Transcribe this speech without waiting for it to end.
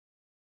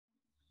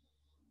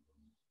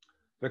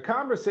The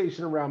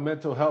conversation around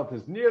mental health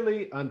is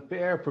nearly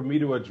unfair for me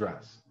to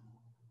address.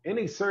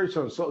 Any search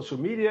on social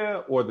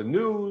media or the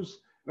news,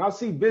 and I'll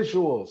see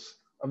visuals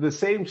of the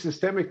same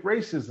systemic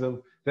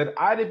racism that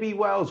Ida B.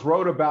 Wells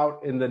wrote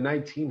about in the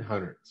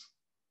 1900s.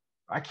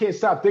 I can't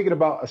stop thinking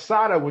about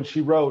Asada when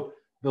she wrote,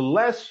 "The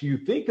less you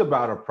think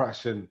about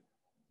oppression,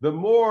 the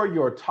more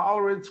your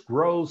tolerance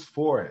grows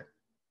for it."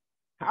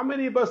 How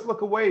many of us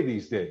look away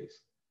these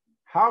days?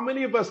 How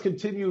many of us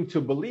continue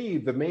to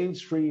believe the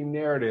mainstream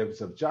narratives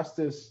of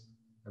justice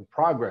and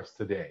progress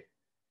today?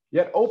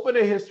 Yet open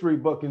a history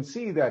book and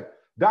see that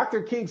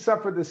Dr. King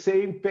suffered the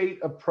same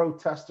fate of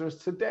protesters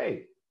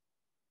today.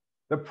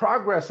 The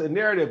progress and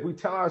narrative we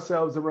tell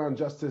ourselves around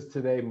justice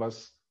today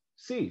must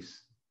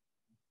cease.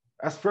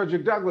 As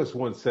Frederick Douglass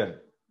once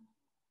said,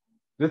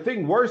 the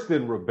thing worse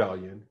than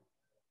rebellion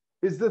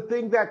is the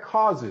thing that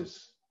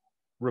causes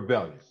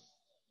rebellion.